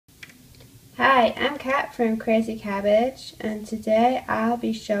Hi, I'm Kat from Crazy Cabbage, and today I'll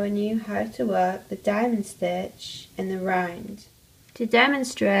be showing you how to work the diamond stitch in the round. To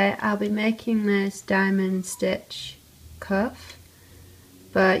demonstrate, I'll be making this diamond stitch cuff,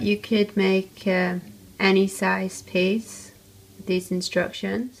 but you could make any size piece with these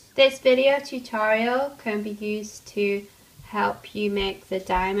instructions. This video tutorial can be used to help you make the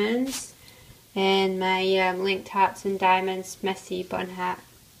diamonds in my linked hearts and diamonds messy bun hat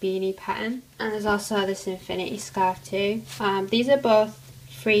beanie pattern, and there's also this infinity scarf too. These are both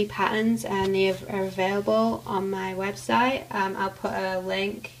free patterns and they are available on my website. I'll put a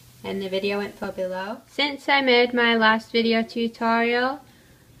link in the video info below. Since I made my last video tutorial,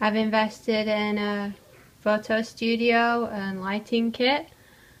 I've invested in a photo studio and lighting kit,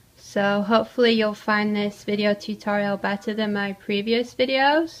 so hopefully you'll find this video tutorial better than my previous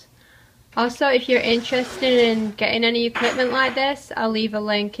videos. Also, if you're interested in getting any equipment like this, I'll leave a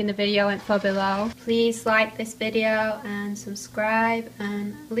link in the video info below. Please like this video and subscribe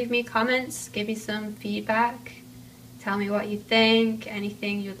and leave me comments, give me some feedback, tell me what you think,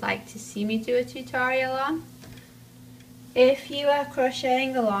 anything you'd like to see me do a tutorial on. If you are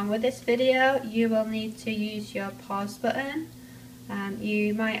crocheting along with this video, you will need to use your pause button.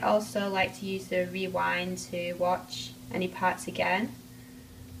 You might also like to use the rewind to watch any parts again.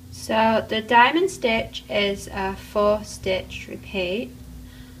 So the diamond stitch is a 4-stitch repeat.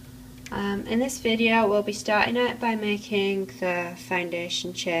 In this video we'll be starting out by making the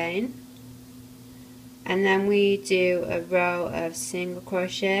foundation chain, and then we do a row of single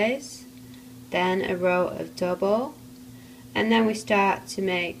crochets, then a row of double, and then we start to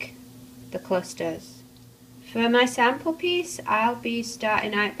make the clusters. For my sample piece I'll be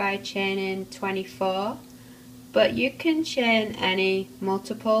starting out by chaining 24. But you can chain any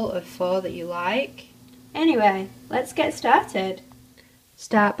multiple of 4 that you like. Anyway, let's get started.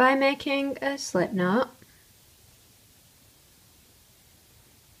 Start by making a slip knot.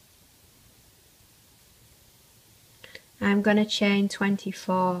 I'm going to chain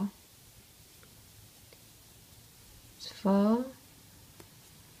 24. It's 4.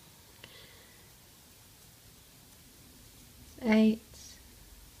 8.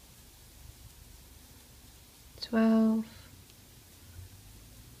 12,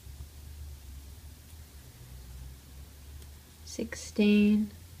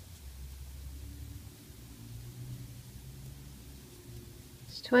 16,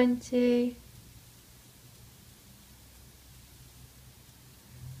 20,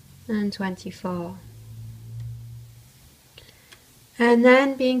 and 24. And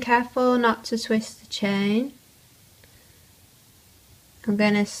then, being careful not to twist the chain, I'm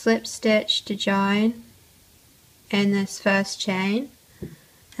going to slip stitch to join in this first chain,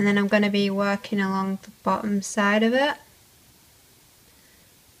 and then I'm going to be working along the bottom side of it.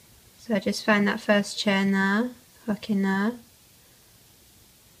 So just find that first chain there, hook in there,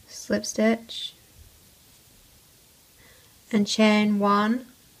 slip stitch, and chain 1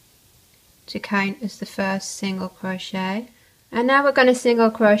 to count as the first single crochet. And now we're going to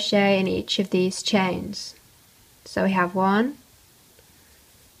single crochet in each of these chains. So we have 1,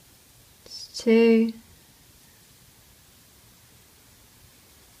 2,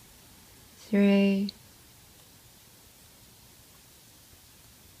 3,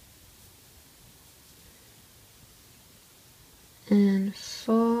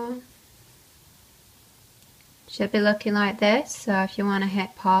 4. Should be looking like this, so if you want to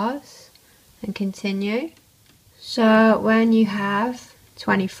hit pause and continue. So when you have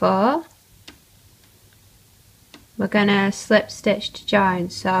 24, we're going to slip stitch to join,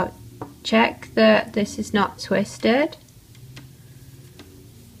 so check that this is not twisted.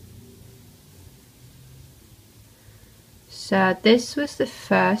 So this was the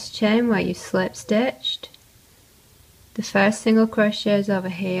first chain where you slip stitched. The first single crochet is over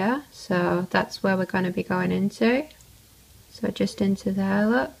here, so that's where we're going to be going into. So just into there,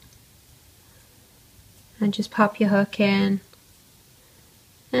 look. And just pop your hook in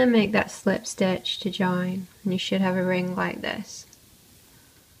and make that slip stitch to join, and you should have a ring like this.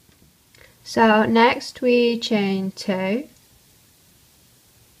 So next we chain 2.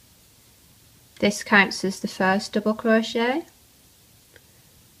 This counts as the first double crochet.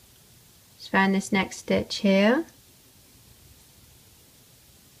 Just find this next stitch here,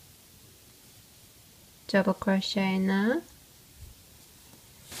 double crochet in there,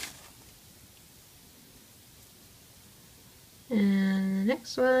 and the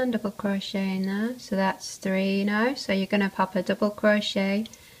next one, double crochet in there. So that's 3 now, so you're going to pop a double crochet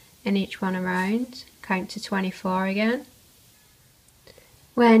in each one around, count to 24 again.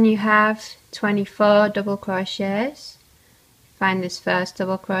 When you have 24 double crochets, find this first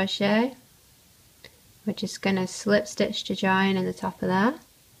double crochet, we're just going to slip stitch to join in the top of there,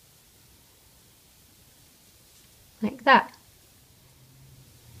 like that.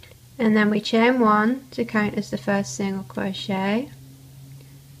 And then we chain 1 to count as the first single crochet,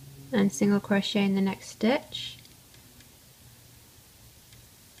 and single crochet in the next stitch.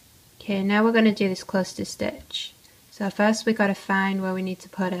 Okay, now we're going to do this cluster stitch. So first we got to find where we need to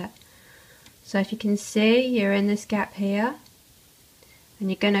put it. So if you can see, you're in this gap here, and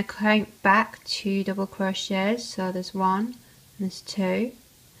you're going to count back 2 double crochets. So there's 1 and there's 2,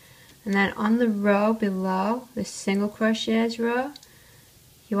 and then on the row below this single crochets row,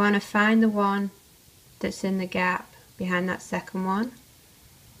 you want to find the one that's in the gap behind that second one,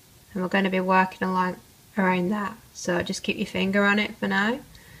 and we're going to be working along around that. So just keep your finger on it for now.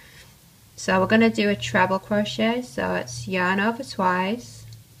 So we're going to do a treble crochet, so it's yarn over twice,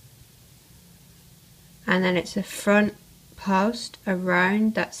 and then it's a front post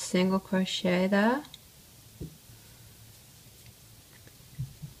around that single crochet there.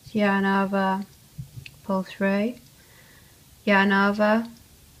 Yarn over, pull through, yarn over,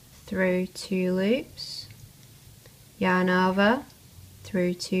 through 2 loops, yarn over,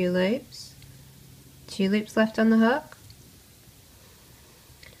 through 2 loops, 2 loops left on the hook,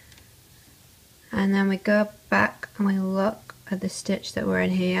 and then we go back and we look at the stitch that we're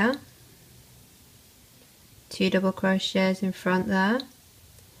in here, 2 double crochets in front there,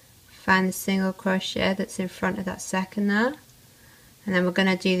 find the single crochet that's in front of that second there, and then we're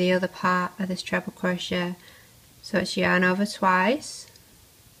going to do the other part of this treble crochet. So it's yarn over twice,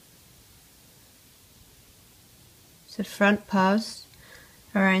 so front post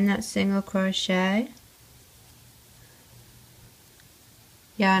around that single crochet,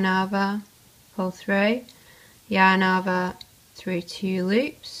 yarn over, pull through, yarn over, through 2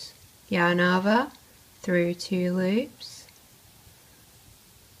 loops, yarn over, through 2 loops,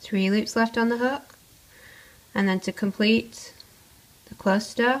 3 loops left on the hook, and then to complete the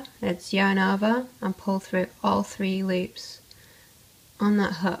cluster it's yarn over and pull through all 3 loops on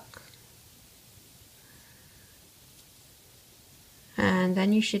that hook, and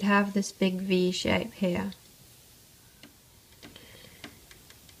then you should have this big V shape here.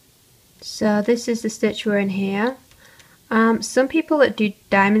 So this is the stitch we're in here. Some people that do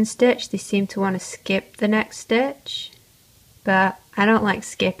diamond stitch, they seem to want to skip the next stitch, but I don't like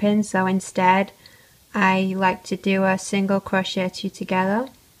skipping, so instead I like to do a single crochet 2 together.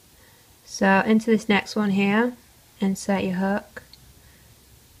 So into this next one here, insert your hook,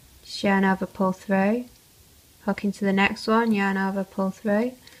 just yarn over, pull through, hook into the next one, yarn over, pull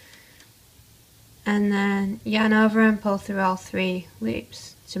through, and then yarn over and pull through all 3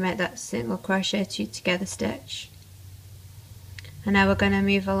 loops to make that single crochet 2 together stitch. And now we're going to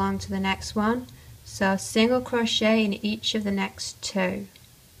move along to the next one. So single crochet in each of the next 2.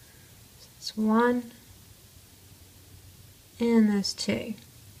 So it's 1 and there's 2.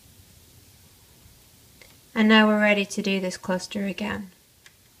 And now we're ready to do this cluster again.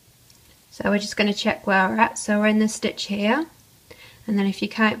 So we're just going to check where we're at. So we're in this stitch here, and then if you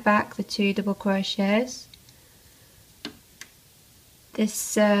count back the 2 double crochets,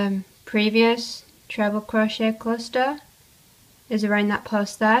 this previous treble crochet cluster is around that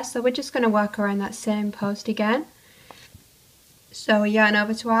post there, so we're just going to work around that same post again. So we yarn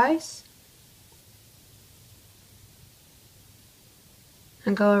over twice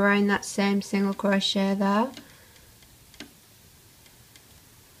and go around that same single crochet there,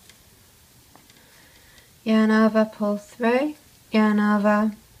 yarn over, pull through, yarn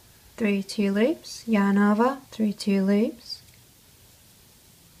over, through 2 loops, yarn over, through 2 loops,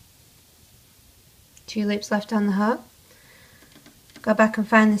 2 loops left on the hook. Go back and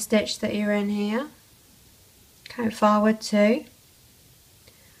find the stitch that you're in here, count forward 2, and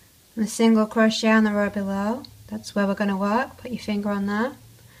the single crochet on the row below, that's where we're going to work, put your finger on there,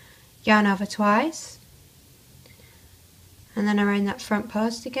 yarn over twice, and then around that front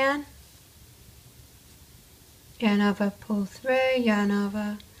post again, yarn over, pull through, yarn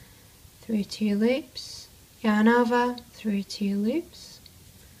over, through 2 loops, yarn over, through 2 loops,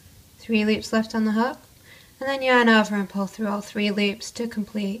 3 loops left on the hook, and then yarn over and pull through all 3 loops to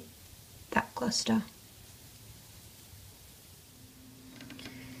complete that cluster.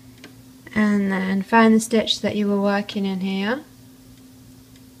 And then find the stitch that you were working in here,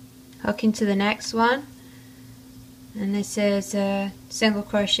 hook into the next one, and this is a single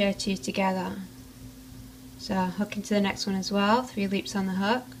crochet 2 together. So hook into the next one as well, 3 loops on the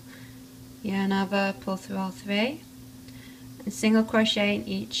hook, yarn over, pull through all 3, and single crochet in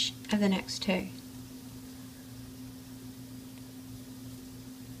each of the next 2.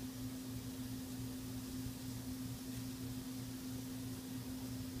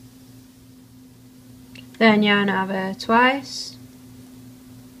 Then yarn over twice,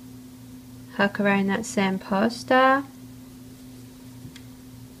 hook around that same poster,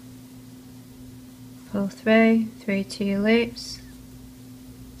 pull through 2 loops,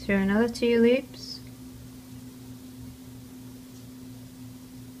 through another 2 loops,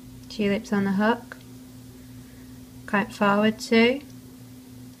 2 loops on the hook, count forward 2,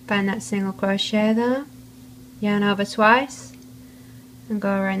 find that single crochet there, yarn over twice and go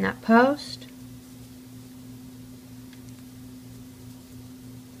around that post,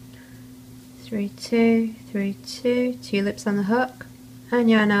 three, 2, 3, 2, 2 loops on the hook and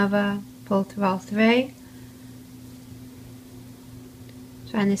yarn over, pull through all 3,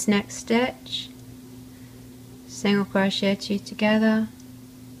 find this next stitch, single crochet 2 together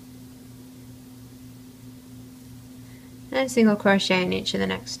and single crochet in each of the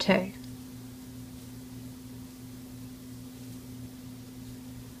next 2.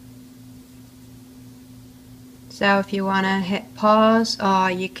 So if you want to hit pause, or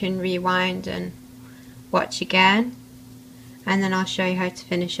you can rewind and watch again, and then I'll show you how to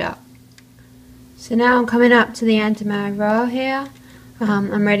finish up. So now I'm coming up to the end of my row here.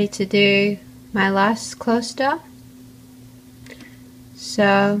 I'm ready to do my last cluster.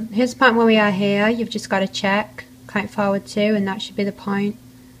 So here's the point where we are here. You've just got to check, count forward 2, and that should be the point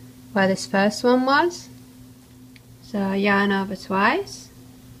where this first one was. So yarn over twice,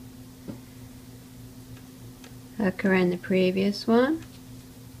 hook around the previous one,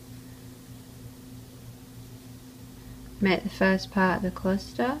 make the first part of the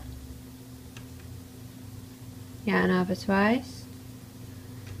cluster, yarn over twice,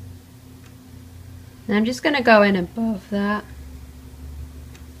 and I'm just going to go in above that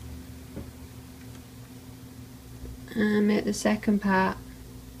and make the second part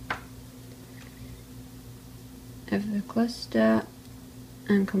of the cluster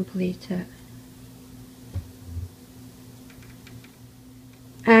and complete it.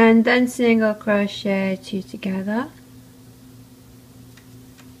 And then single crochet 2 together,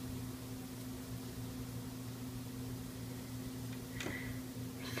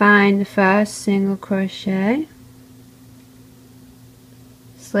 find the first single crochet,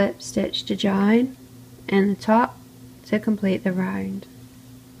 slip stitch to join in the top to complete the round.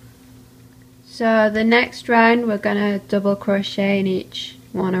 So the next round we're going to double crochet in each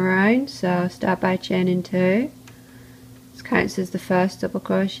one around, so start by chaining 2. Counts as the first double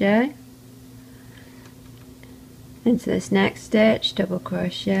crochet, into this next stitch, double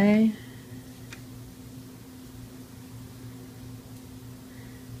crochet,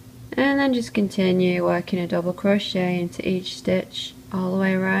 and then just continue working a double crochet into each stitch all the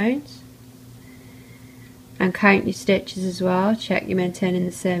way around, and count your stitches as well, check you're maintaining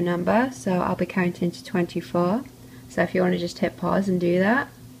the same number. So I'll be counting to 24, so if you want to just hit pause and do that.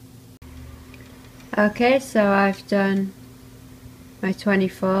 Okay, so I've done my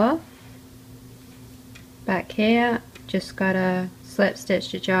 24. Back here, just got a slip stitch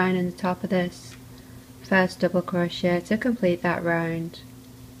to join in the top of this first double crochet to complete that round.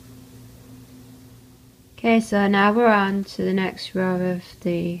 Okay, so now we're on to the next row of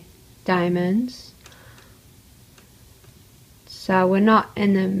the diamonds. So we're not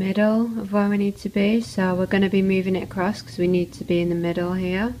in the middle of where we need to be, so we're going to be moving it across because we need to be in the middle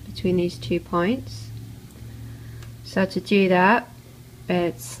here between these 2 points. So to do that,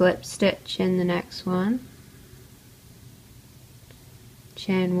 it's slip stitch in the next one,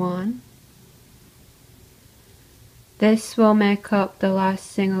 chain 1. This will make up the last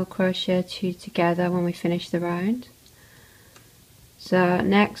single crochet 2 together when we finish the round. So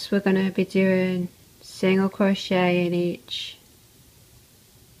next we're going to be doing single crochet in each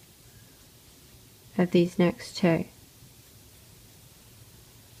of these next 2.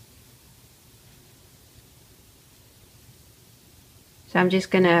 So I'm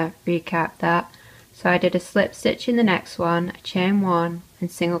just going to recap that. So I did a slip stitch in the next one, a chain 1, and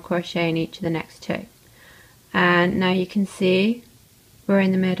single crochet in each of the next 2. And now you can see we're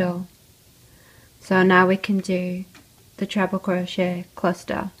in the middle. So now we can do the treble crochet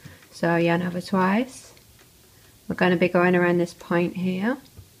cluster. So yarn over twice. We're going to be going around this point here.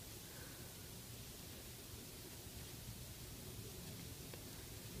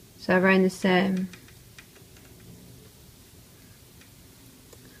 So around the same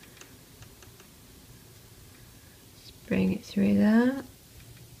bring it through there.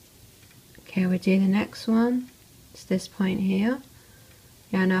 Okay, we'll do the next one. It's this point here.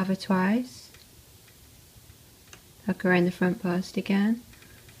 Yarn over twice. Hook around the front post again.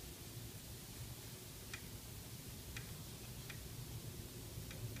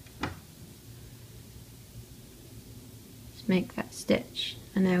 Just make that stitch,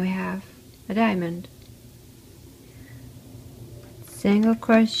 and now we have a diamond. single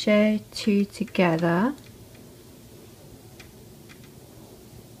crochet 2 together,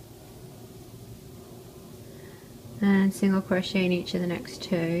 and single crochet in each of the next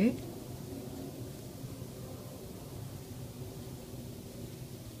 2.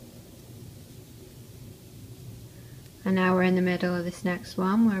 And now we're in the middle of this next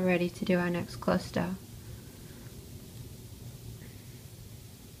one. We're ready to do our next cluster.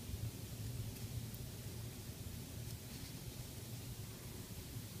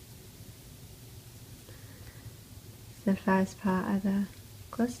 The first part of the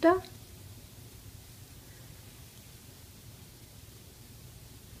cluster.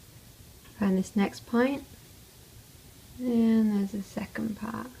 Find this next point, and there's the second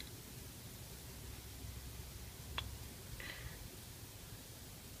part.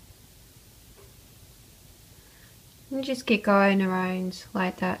 And just keep going around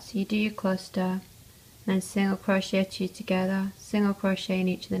like that. So you do your cluster, then single crochet 2 together, single crochet in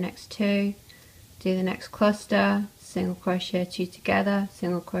each of the next 2, do the next cluster, single crochet 2 together,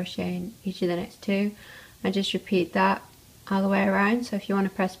 single crochet in each of the next 2, and just repeat that all the way around. So if you want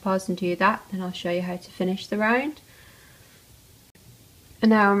to press pause and do that, then I'll show you how to finish the round. And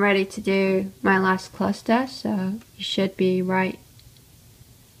now I'm ready to do my last cluster, so you should be right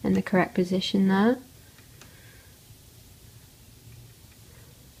in the correct position there.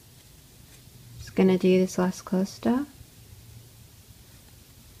 Just going to do this last cluster.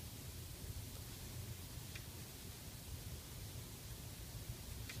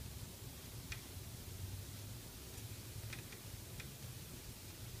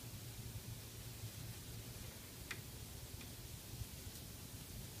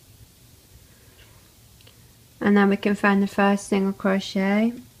 And then we can find the first single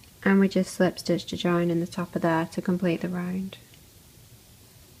crochet and we just slip stitch to join in the top of there to complete the round.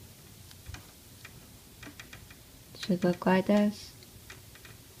 It should look like this.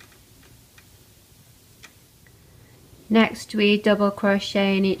 Next we double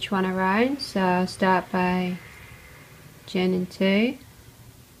crochet in each one around, so I'll start by chaining 2,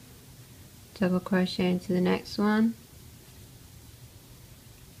 double crochet into the next one.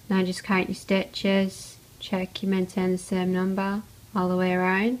 Now just count your stitches. Check you maintain the same number all the way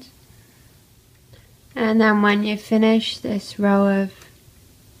around, and then when you finish this row of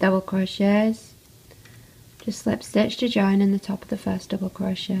double crochets, just slip stitch to join in the top of the first double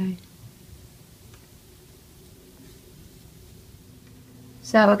crochet.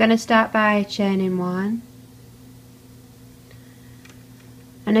 So we're going to start by chaining 1,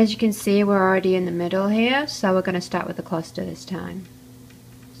 and as you can see we're already in the middle here, so we're going to start with the cluster this time.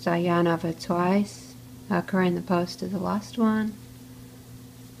 So yarn over twice, hook around the post of the last one,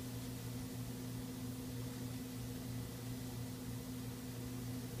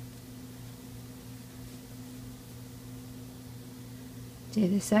 do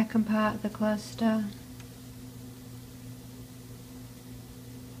the second part of the cluster,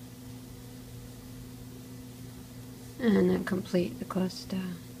 and then complete the cluster.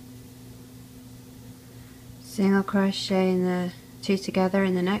 Single crochet in the 2 together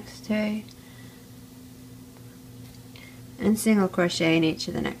in the next 2, and single crochet in each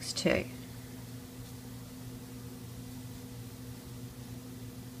of the next 2.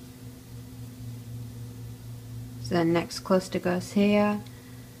 So the next cluster goes here,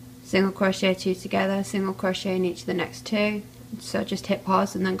 single crochet 2 together, single crochet in each of the next 2. So just hit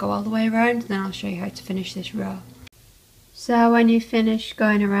pause and then go all the way around, and then I'll show you how to finish this row. So when you finish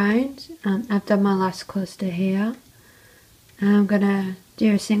going around, I've done my last cluster here. I'm going to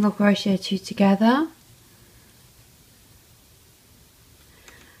do a single crochet 2 together,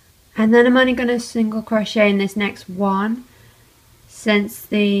 and then I'm only going to single crochet in this next one, since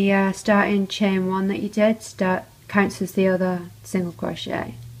the starting chain 1 that you did counts as the other single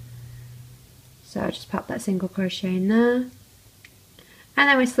crochet. So I'll just pop that single crochet in there, and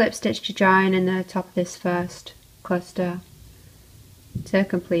then we slip stitch to join in the top of this first cluster to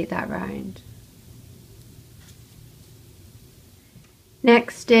complete that round.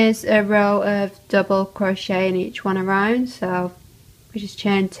 Next is a row of double crochet in each one around, so we just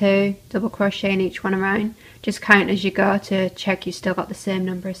chain 2, double crochet in each one around. Just count as you go to check you still got the same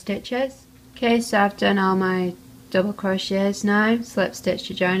number of stitches. Okay, so I've done all my double crochets now, slip stitch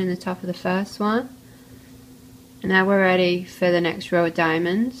to join in the top of the first one, and now we're ready for the next row of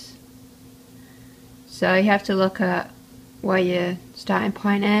diamonds. So you have to look at where your starting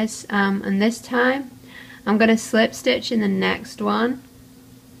point is, and this time I'm going to slip stitch in the next one,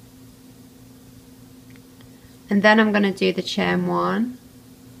 and then I'm going to do the chain 1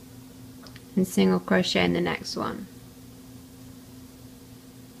 and single crochet in the next one,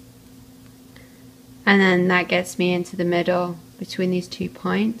 and then that gets me into the middle between these 2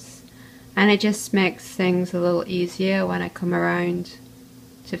 points, and it just makes things a little easier when I come around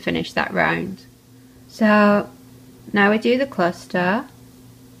to finish that round. So now we do the cluster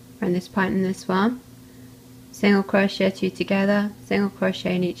from this point and this one, single crochet 2 together, single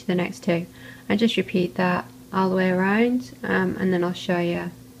crochet in each of the next 2, and just repeat that all the way around, and then I'll show you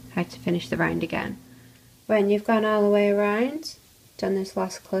how to finish the round again. When you've gone all the way around, done this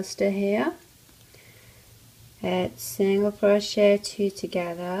last cluster here, it's single crochet 2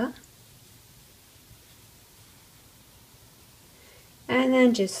 together, and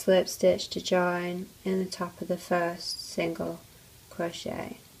then just slip stitch to join in the top of the first single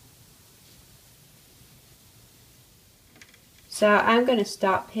crochet. So I'm going to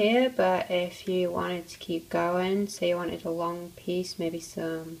stop here, but if you wanted to keep going, say you wanted a long piece, maybe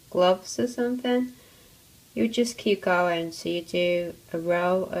some gloves or something, you would just keep going. So you do a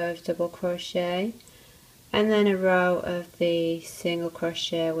row of double crochet and then a row of the single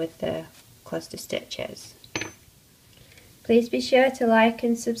crochet with the cluster stitches. Please be sure to like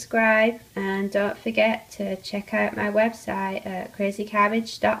and subscribe, and don't forget to check out my website at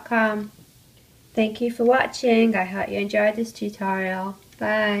crazycabbage.com. Thank you for watching. I hope you enjoyed this tutorial.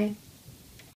 Bye.